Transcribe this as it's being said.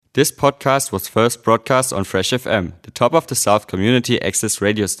This podcast was first broadcast on Fresh FM, the top of the South community access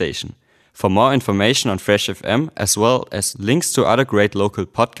radio station. For more information on Fresh FM, as well as links to other great local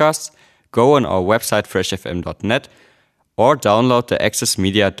podcasts, go on our website freshfm.net or download the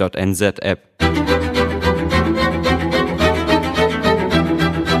accessmedia.nz app.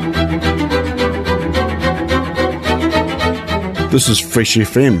 This is Fresh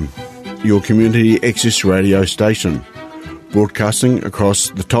FM, your community access radio station, broadcasting across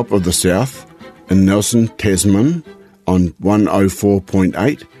the top of the South in Nelson, Tasman on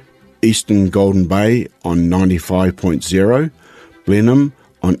 104.8, Eastern Golden Bay on 95.0, Blenheim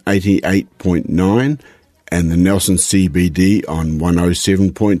on 88.9, and the Nelson CBD on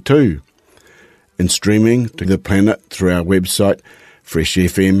 107.2, and streaming to the planet through our website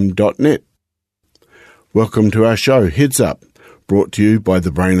freshfm.net. Welcome to our show, Heads Up, brought to you by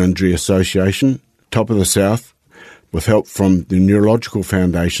the Brain Injury Association, Top of the South, with help from the Neurological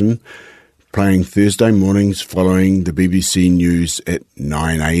Foundation, playing Thursday mornings following the BBC News at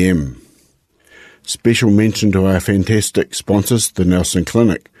 9 a.m. Special mention to our fantastic sponsors, the Nelson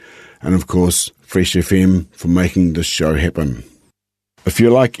Clinic, and of course, Fresh FM for making this show happen. If you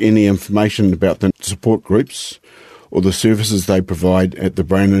like any information about the support groups or the services they provide at the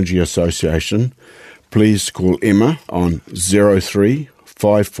Brain Injury Association, please call Emma on 03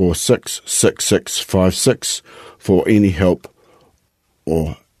 546 6656 for any help,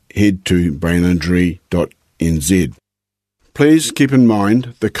 or head to braininjury.nz. Please keep in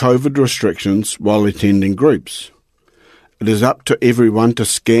mind the COVID restrictions while attending groups. It is up to everyone to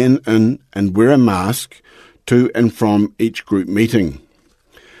scan in and wear a mask to and from each group meeting.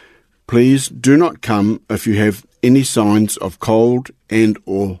 Please do not come if you have any signs of cold and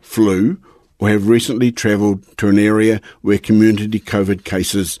or flu, or have recently travelled to an area where community COVID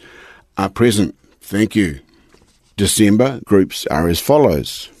cases are present. Thank you. December groups are as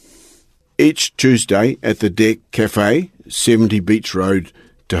follows. Each Tuesday at the Deck Cafe, 70 Beach Road,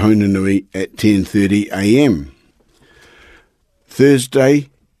 Te Hononui at 10:30 a.m. Thursday,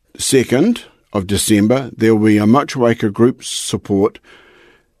 2nd of December, there will be a Motueka group support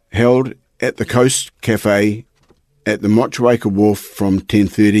held at the Coast Cafe at the Motueka Wharf from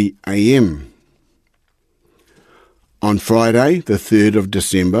 10:30 a.m. On Friday, the 3rd of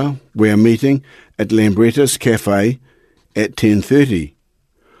December, we are meeting at Lambretta's Cafe at 10:30,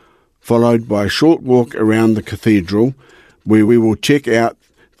 followed by a short walk around the cathedral where we will check out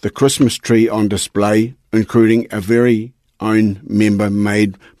the Christmas tree on display, including a very own member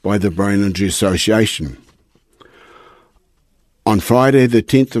made by the Brain Injury Association. On Friday, the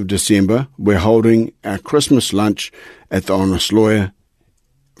 10th of December, we're holding our Christmas lunch at the Honest Lawyer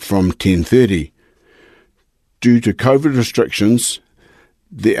from 10:30. Due to COVID restrictions,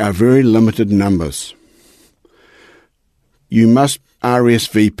 there are very limited numbers. You must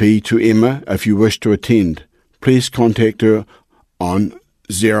RSVP to Emma if you wish to attend. Please contact her on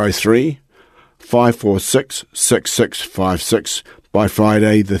 03 546 6656 by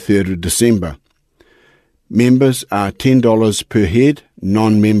Friday the 3rd of December. Members are $10 per head,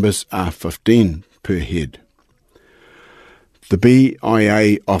 non-members are $15 per head. The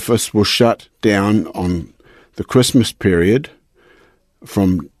BIA office will shut down on the Christmas period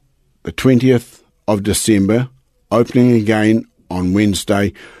from the 20th of December, opening again on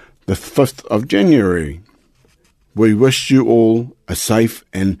Wednesday, the 5th of January. We wish you all a safe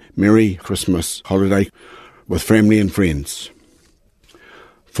and Merry Christmas holiday with family and friends.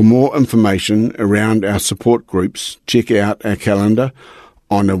 For more information around our support groups, check out our calendar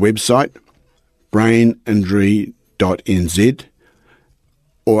on our website, braininjury.nz,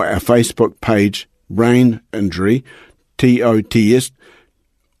 or our Facebook page, Brain Injury, TOTS,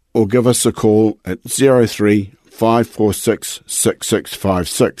 or give us a call at 03 546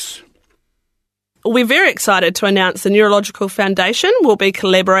 6656. We're very excited to announce the Neurological Foundation will be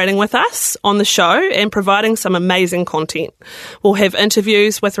collaborating with us on the show and providing some amazing content. We'll have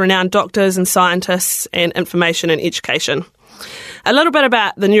interviews with renowned doctors and scientists and information and education. A little bit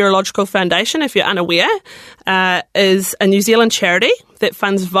about the Neurological Foundation, if you're unaware, is a New Zealand charity that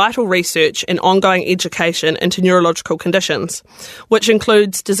funds vital research and ongoing education into neurological conditions, which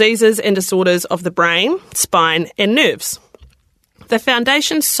includes diseases and disorders of the brain, spine and nerves. The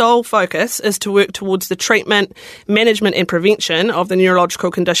Foundation's sole focus is to work towards the treatment, management and prevention of the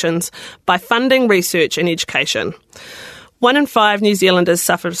neurological conditions by funding research and education. 1 in 5 New Zealanders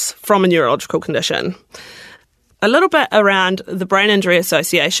suffers from a neurological condition. A little bit around the Brain Injury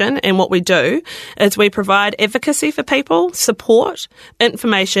Association and what we do is we provide advocacy for people, support,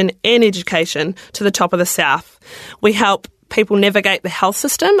 information and education to the top of the South. We help people navigate the health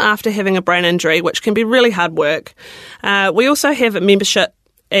system after having a brain injury, which can be really hard work. We also have a membership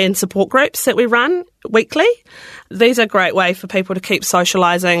and support groups that we run weekly. These are a great way for people to keep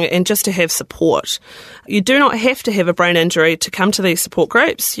socialising and just to have support. You do not have to have a brain injury to come to these support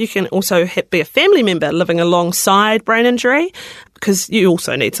groups. You can also be a family member living alongside brain injury, because you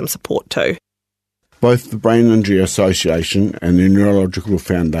also need some support too. Both the Brain Injury Association and the Neurological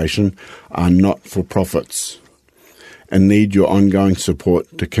Foundation are not-for-profits and need your ongoing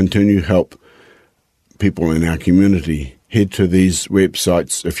support to continue to help people in our community. Head to these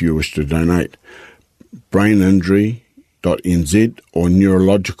websites if you wish to donate: braininjury.nz or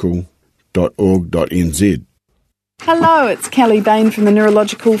neurological.org.nz. Hello, it's Kelly Bain from the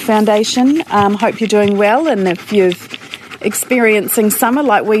Neurological Foundation. Hope you're doing well, and if you're experiencing summer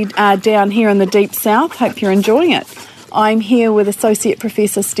like we are down here in the deep south, hope you're enjoying it. I'm here with Associate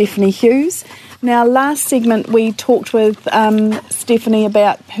Professor Stephanie Hughes. Now, last segment we talked with Stephanie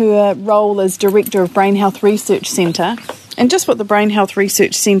about her role as Director of Brain Health Research Centre and just what the Brain Health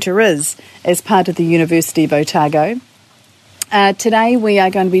Research Centre is as part of the University of Otago. Today we are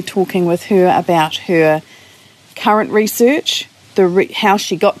going to be talking with her about her current research, how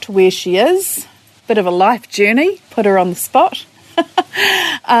she got to where she is, bit of a life journey, put her on the spot.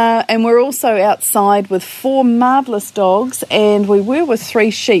 And we're also outside with 4 marvellous dogs, and we were with 3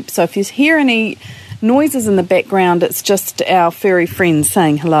 sheep. So if you hear any noises in the background, it's just our furry friends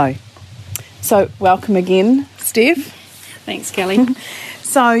saying hello. So welcome again, Steph. Thanks, Kelly.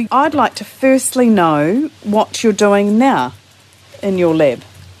 So I'd like to firstly know what you're doing now in your lab.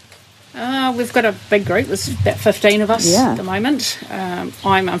 We've got a big group. There's about 15 of us at the moment.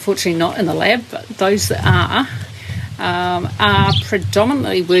 I'm unfortunately not in the lab, but those that are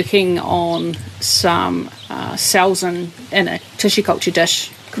predominantly working on some cells in a tissue culture dish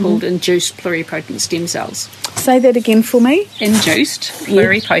called induced pluripotent stem cells. Say that again for me. Induced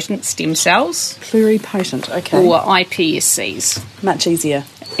pluripotent stem cells. Pluripotent, okay. Or iPSCs. Much easier.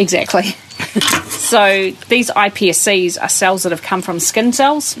 Exactly. So these iPSCs are cells that have come from skin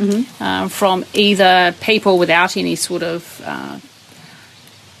cells, from either people without any sort of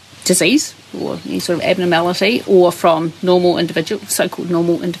disease or any sort of abnormality, or from normal individuals, so-called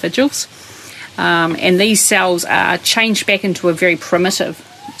normal individuals. And these cells are changed back into a very primitive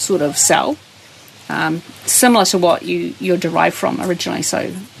sort of cell, similar to what you're derived from originally.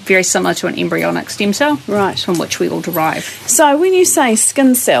 So very similar to an embryonic stem cell, right, from which we all derive. So when you say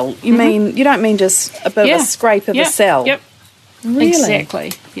skin cell, you don't mean just a bit of a scrape of a cell? Yep. Really?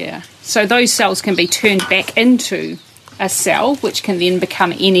 Exactly, yeah. So those cells can be turned back into a cell, which can then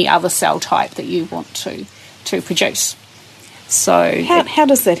become any other cell type that you want to produce. So how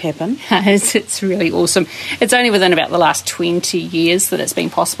does that happen? It's really awesome. It's only within about the last 20 years that it's been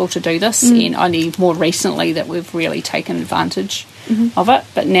possible to do this, and only more recently that we've really taken advantage of it.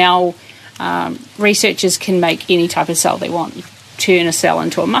 But now researchers can make any type of cell they want. Turn a cell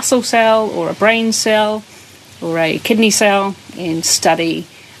into a muscle cell or a brain cell or a kidney cell, and study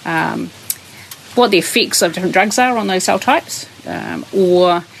what the effects of different drugs are on those cell types,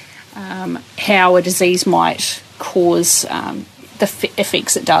 or how a disease might cause the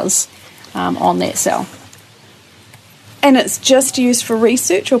effects it does on that cell. And it's just used for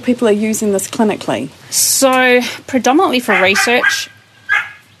research, or people are using this clinically? So predominantly for research,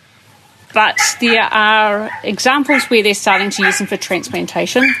 but there are examples where they're starting to use them for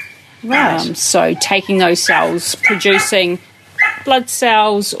transplantation. Right. So taking those cells, producing blood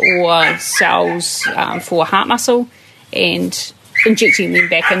cells or cells for heart muscle, and injecting them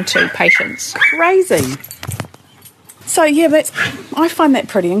back into patients. Crazy. So I find that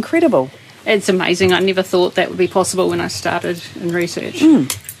pretty incredible. It's amazing. I never thought that would be possible when I started in research.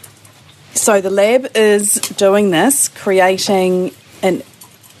 So the lab is doing this, creating an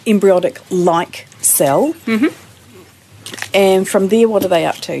embryonic-like cell. And from there, what are they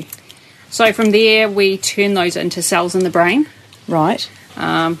up to? So from there, we turn those into cells in the brain. Right.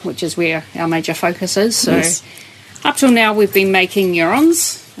 Which is where our major focus is. So up till now, we've been making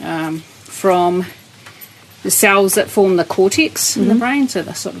neurons from the cells that form the cortex in the brain, so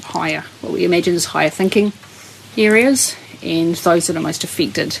the sort of higher, what we imagine as higher thinking areas, and those that are most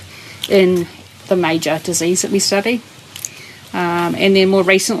affected in the major disease that we study. And then more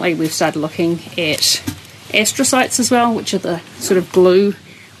recently, we've started looking at astrocytes as well, which are the sort of glue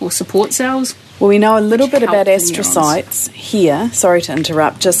or support cells. Well, we know a little bit about astrocytes here. Sorry to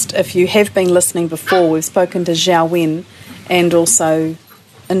interrupt. Just if you have been listening before, we've spoken to Zhao Wen and also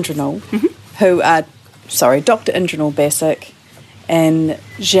Indranil, who are, Dr. Indranil Basak and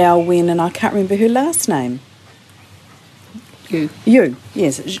Zhao Wen, and I can't remember her last name. You,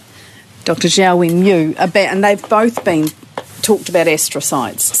 yes. Dr. Zhao Wen Yu, and they've both been talked about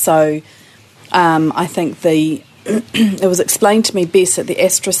astrocytes. So I think the it was explained to me best that the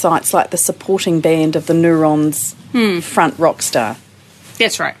astrocytes like the supporting band of the neuron's front rock star.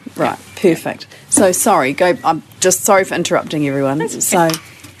 That's right. Right, perfect. So sorry, I'm just sorry for interrupting everyone. That's okay.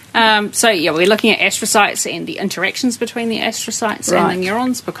 We're looking at astrocytes and the interactions between the astrocytes and the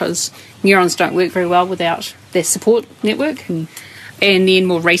neurons, because neurons don't work very well without their support network. And then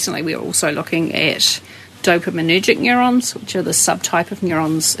more recently, we're also looking at dopaminergic neurons, which are the subtype of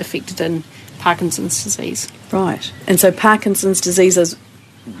neurons affected in Parkinson's disease. Right. And so Parkinson's disease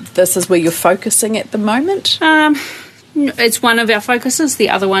this is where you're focusing at the moment? It's one of our focuses. The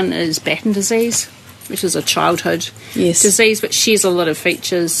other one is Batten disease, which is a childhood disease, which shares a lot of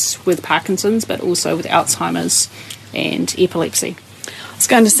features with Parkinson's, but also with Alzheimer's and epilepsy. I was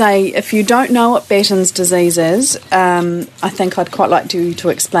going to say, if you don't know what Batten's disease is, I think I'd quite like you to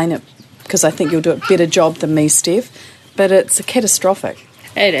explain it, because I think you'll do a better job than me, Steph. But it's catastrophic.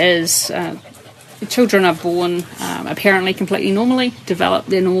 It is. Children are born apparently completely normally, develop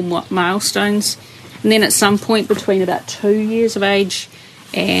their normal milestones, and then at some point between about 2 years of age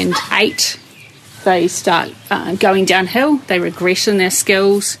and 8, they start going downhill. They regress in their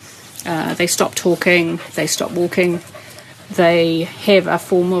skills. They stop talking. They stop walking. They have a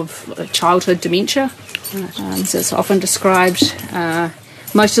form of childhood dementia, as it's often described.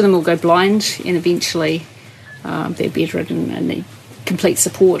 Most of them will go blind, and eventually they're bedridden and need complete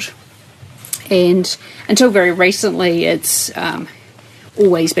support. And until very recently, it's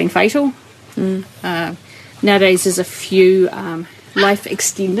always been fatal. Nowadays, there's a few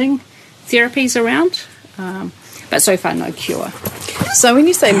life-extending therapies around, but so far no cure. So when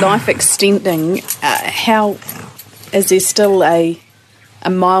you say life-extending, how is there still a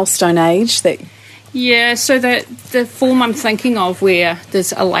milestone age that... Yeah, so the form I'm thinking of where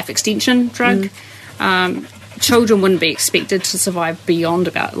there's a life extension drug, children wouldn't be expected to survive beyond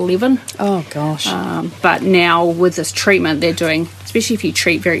about 11. Oh, gosh. But now with this treatment, they're doing, especially if you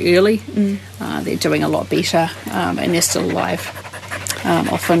treat very early, they're doing a lot better, and they're still alive.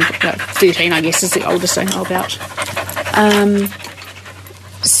 Often about 13, I guess, is the oldest I know about.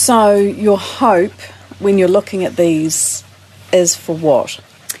 So your hope when you're looking at these is for what?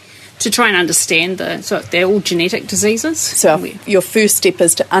 To try and understand so they're all genetic diseases. So your first step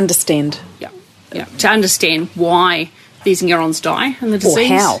is to understand. Yeah, to understand why these neurons die in the disease.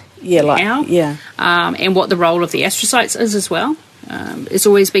 Or how. How. Yeah. And what the role of the astrocytes is as well. It's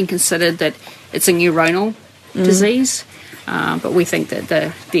always been considered that it's a neuronal disease, but we think that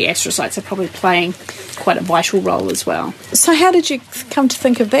the astrocytes are probably playing quite a vital role as well. So how did you come to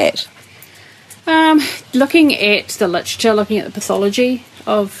think of that? Looking at the literature, looking at the pathology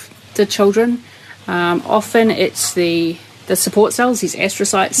of the children, often it's the support cells, these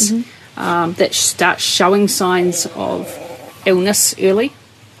astrocytes, that start showing signs of illness early,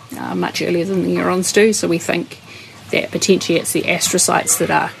 much earlier than the neurons do. So we think that potentially it's the astrocytes that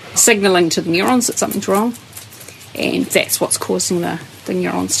are signalling to the neurons that something's wrong, and that's what's causing the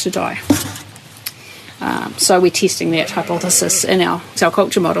neurons to die. So we're testing that hypothesis in our cell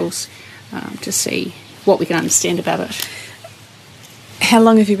culture models to see what we can understand about it. How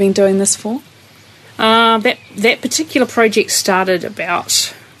long have you been doing this for? That particular project started about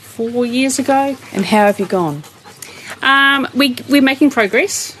 4 years ago. And how have you gone? We're making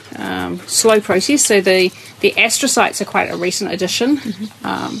progress, slow process. So the astrocytes are quite a recent addition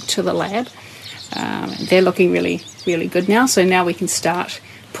to the lab. They're looking really, really good now. So now we can start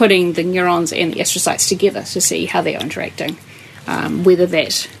putting the neurons and the astrocytes together to see how they're interacting, whether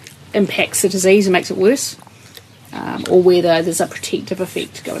that impacts the disease and makes it worse, or whether there's a protective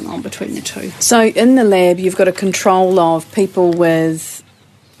effect going on between the two. So in the lab, you've got a control of people with,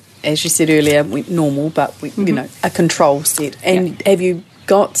 as you said earlier, normal, but you know, a control set. And have you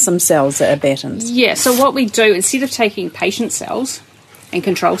got some cells that are Batten's? Yeah. So what we do, instead of taking patient cells and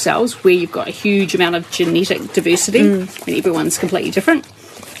control cells, where you've got a huge amount of genetic diversity and everyone's completely different,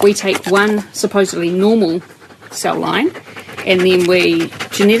 we take one supposedly normal cell line, and then we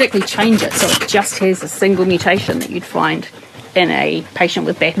genetically change it so it just has a single mutation that you'd find in a patient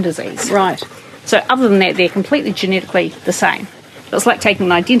with Batten disease. Right. So other than that, they're completely genetically the same. It's like taking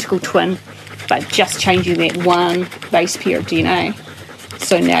an identical twin, but just changing that one base pair of DNA.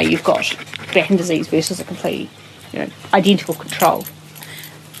 So now you've got Batten disease versus a completely identical control.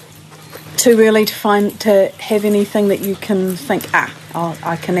 Too early to have anything that you can think,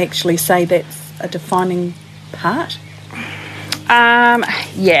 I can actually say that's a defining part?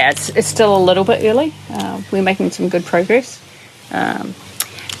 It's still a little bit early. We're making some good progress.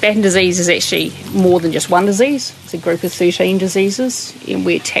 Batten disease is actually more than just one disease. It's a group of 13 diseases, and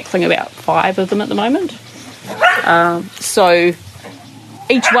we're tackling about 5 of them at the moment. So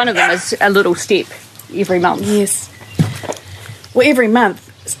each one of them is a little step every month. Yes. Well, every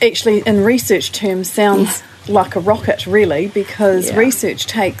month, actually, in research terms, sounds like a rocket, really, because research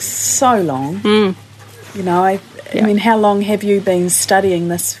takes so long. You know, I mean, how long have you been studying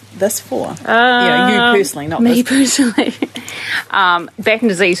this for? You personally, not me this. personally. Batten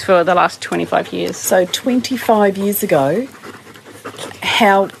disease for the last 25 years. So 25 years ago,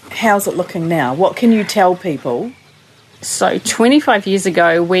 how's it looking now? What can you tell people? So 25 years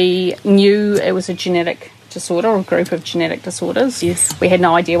ago, we knew it was a genetic disorder or a group of genetic disorders. Yes. We had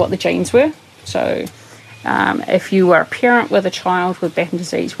no idea what the genes were. So if you were a parent with a child with Batten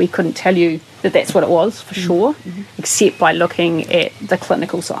disease, we couldn't tell you that that's what it was for sure, except by looking at the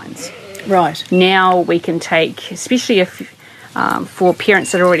clinical signs. Right. Now we can take, especially if for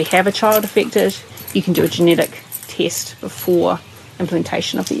parents that already have a child affected, you can do a genetic test before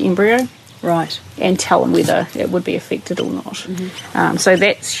implantation of the embryo. Right. And tell them whether it would be affected or not. So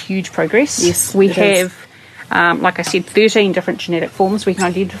that's huge progress. Yes, we have, like I said, 13 different genetic forms we can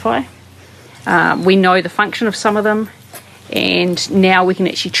identify. We know the function of some of them, and now we can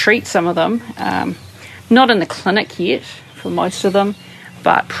actually treat some of them. Not in the clinic yet for most of them,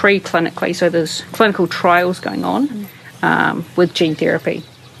 but pre-clinically. So there's clinical trials going on with gene therapy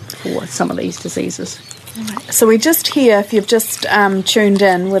for some of these diseases. So we're just here, if you've just tuned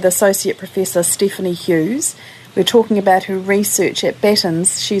in, with Associate Professor Stephanie Hughes. We're talking about her research at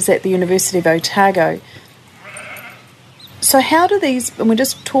Batten's. She's at the University of Otago. So how do these, and we're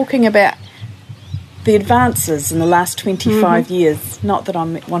just talking about the advances in the last 25 years, not that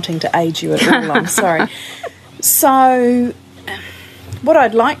I'm wanting to age you at all, I'm sorry. So what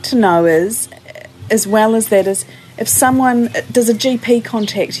I'd like to know is, as well as that, is if someone, does a GP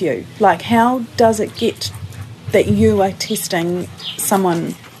contact you? Like, how does it get that you are testing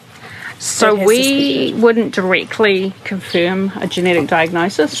someone? So we wouldn't directly confirm a genetic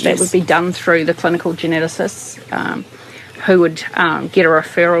diagnosis. That would be done through the clinical geneticists who would get a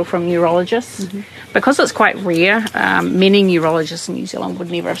referral from neurologists. Because it's quite rare, many neurologists in New Zealand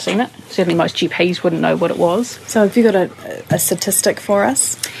would never have seen it. Certainly most GPs wouldn't know what it was. So have you got a statistic for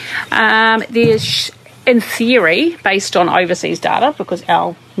us? There's, in theory, based on overseas data, because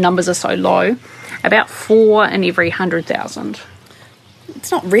our numbers are so low, about 4 in every 100,000.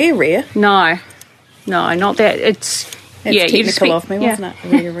 It's not rare. No, not that. It's technical of me, wasn't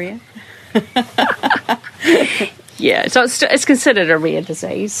it? Rare. Yeah, so it's considered a rare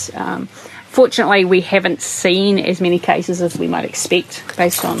disease. Fortunately, we haven't seen as many cases as we might expect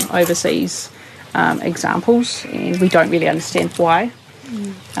based on overseas examples, and we don't really understand why.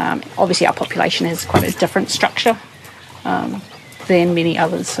 Obviously, our population has quite a different structure than many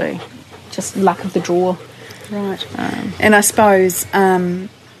others, so just luck of the draw. Right. And I suppose,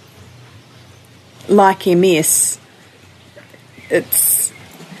 like MS, it's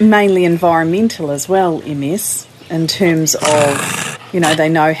mainly environmental as well, MS, in terms of, you know, they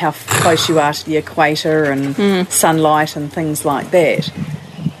know how close you are to the equator and sunlight and things like that.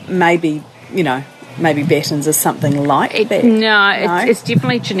 Maybe Batten's is something like that. No, it's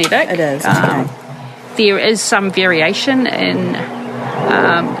definitely genetic. It is. Okay. There is some variation in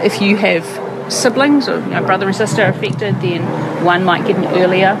if you have siblings or brother and sister affected, then one might get an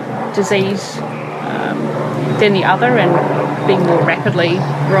earlier disease than the other and being more rapidly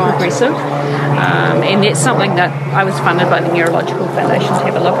progressive. And that's something that I was funded by the Neurological Foundation to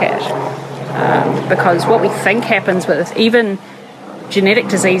have a look at. Because what we think happens with even genetic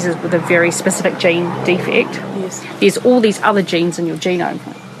diseases with a very specific gene defect, there's all these other genes in your genome,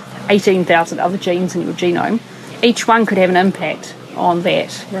 18,000 other genes in your genome. Each one could have an impact on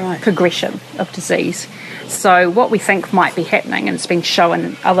that progression of disease. So what we think might be happening, and it's been shown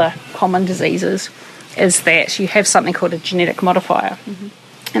in other common diseases, is that you have something called a genetic modifier.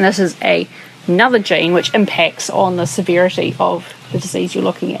 And this is another gene which impacts on the severity of the disease you're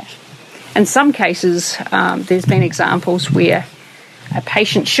looking at. In some cases, there's been examples where a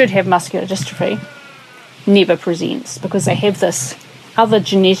patient should have muscular dystrophy, never presents because they have this other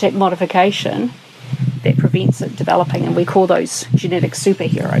genetic modification that prevents it developing, and we call those genetic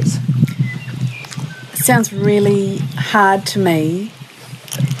superheroes. It sounds really hard to me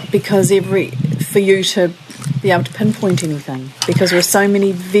because for you to be able to pinpoint anything, because there are so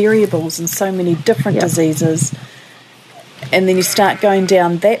many variables and so many different diseases, and then you start going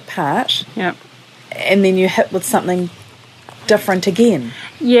down that part, and then you hit with something different again.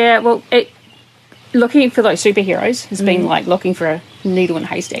 Yeah, well, looking for those superheroes has been like looking for a needle in a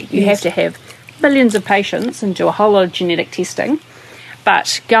haystack. You have to have millions of patients and do a whole lot of genetic testing.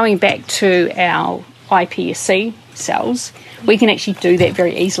 But going back to our iPSC cells, we can actually do that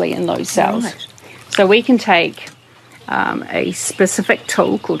very easily in those cells. So we can take a specific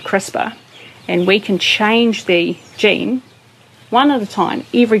tool called CRISPR, And we can change the gene one at a time,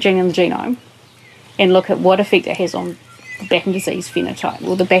 every gene in the genome, and look at what effect it has on the Batten disease phenotype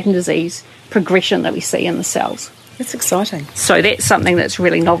or the Batten disease progression that we see in the cells. That's exciting. So that's something that's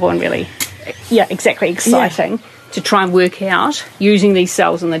really novel and really, exciting to try and work out, using these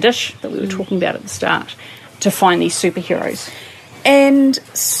cells in the dish that we were talking about at the start, to find these superheroes. And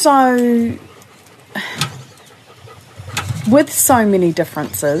so, with so many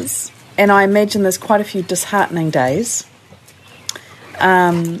differences, and I imagine there's quite a few disheartening days,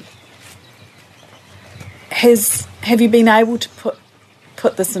 have you been able to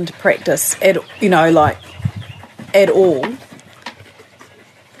put this into practice at all,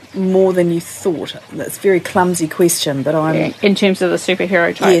 more than you thought? That's a very clumsy question, but in terms of the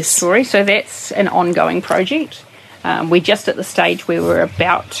superhero type story, so that's an ongoing project. We're just at the stage where we're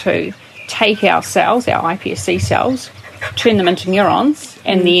about to take our cells, our iPSC cells, turn them into neurons,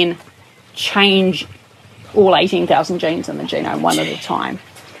 and then change all 18,000 genes in the genome one at a time.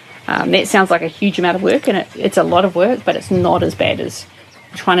 That sounds like a huge amount of work, and it's a lot of work, but it's not as bad as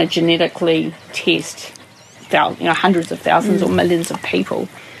trying to genetically test hundreds of thousands or millions of people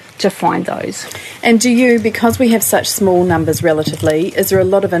to find those. And do you, because we have such small numbers relatively, is there a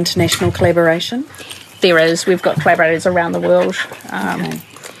lot of international collaboration? There is. We've got collaborators around the world,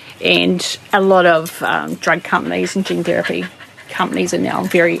 and a lot of drug companies and gene therapy companies are now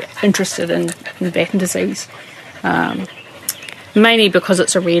very interested in the Batten disease, mainly because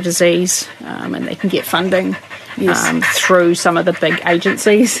it's a rare disease, and they can get funding through some of the big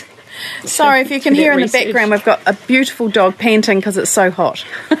agencies. Sorry, if you can hear in the background, we've got a beautiful dog panting because it's so hot.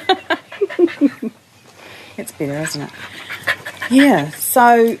 It's better, isn't it? Yeah,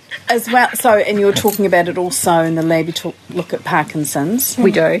 so as well, and you're talking about it also in the lab, you look at Parkinson's.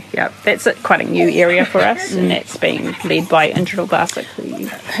 We do, yeah. That's quite a new area for us, and that's being led by Indral Barsic,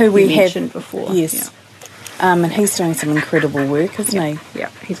 who we mentioned before. Yes. Yeah. And he's doing some incredible work, isn't he?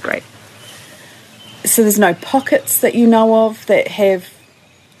 Yeah, he's great. So there's no pockets that you know of that have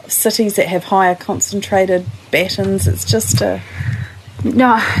cities that have higher concentrated Battens? It's just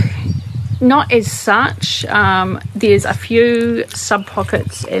No, not as such. There's a few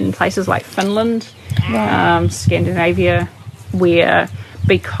sub-pockets in places like Finland, Scandinavia, where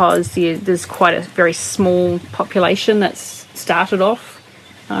because there's quite a very small population that's started off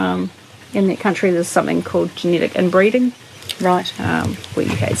in that country. There's something called genetic inbreeding. Right. Where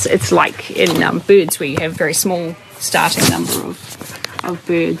it's like in birds, where you have a very small starting number of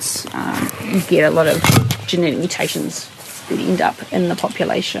birds. You get a lot of genetic mutations that end up in the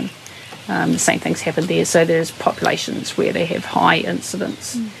population. The same things happen there. So there's populations where they have high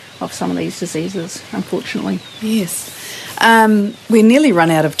incidence of some of these diseases, unfortunately. Yes. We're nearly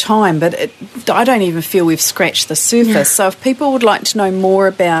run out of time, but I don't even feel we've scratched the surface. Yeah. So if people would like to know more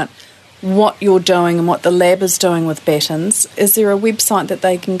about what you're doing and what the lab is doing with Battens, is there a website that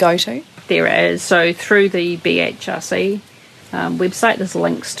they can go to? There is. So through the BHRC website, there's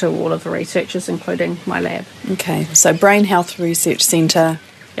links to all of the researchers, including my lab. Okay, so Brain Health Research Centre.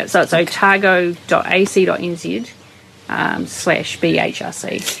 Yeah, so it's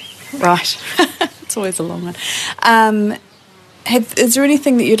otago.ac.nz/BHRC. Right. It's always a long one. Is there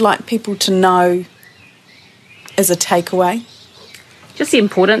anything that you'd like people to know as a takeaway? Just the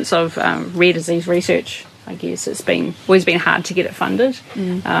importance of rare disease research. I guess it's always been hard to get it funded,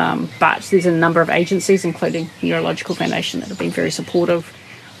 but there's a number of agencies, including Neurological Foundation, that have been very supportive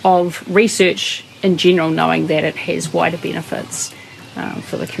of research in general, knowing that it has wider benefits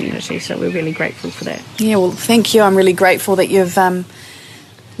for the community. So we're really grateful for that. Yeah, well, thank you. I'm really grateful that you've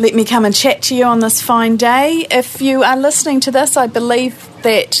let me come and chat to you on this fine day. If you are listening to this, I believe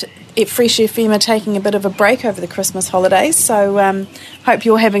that Fresh FM are taking a bit of a break over the Christmas holidays, so hope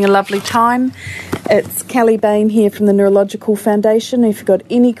you're having a lovely time. It's Kelly Bain here from the Neurological Foundation. If you've got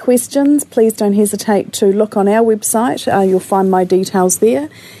any questions, please don't hesitate to look on our website. You'll find my details there.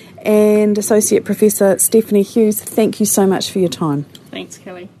 And Associate Professor Stephanie Hughes, thank you so much for your time. Thanks,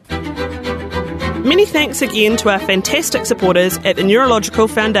 Kelly. Many thanks again to our fantastic supporters at the Neurological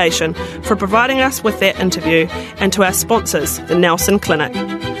Foundation for providing us with that interview, and to our sponsors, the Nelson Clinic.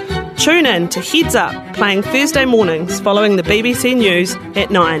 Tune in to Heads Up, playing Thursday mornings following the BBC News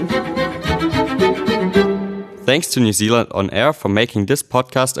at 9. Thanks to New Zealand On Air for making this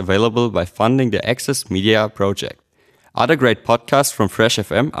podcast available by funding the Access Media project. Other great podcasts from Fresh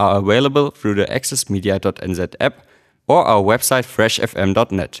FM are available through the accessmedia.nz app or our website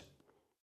freshfm.net.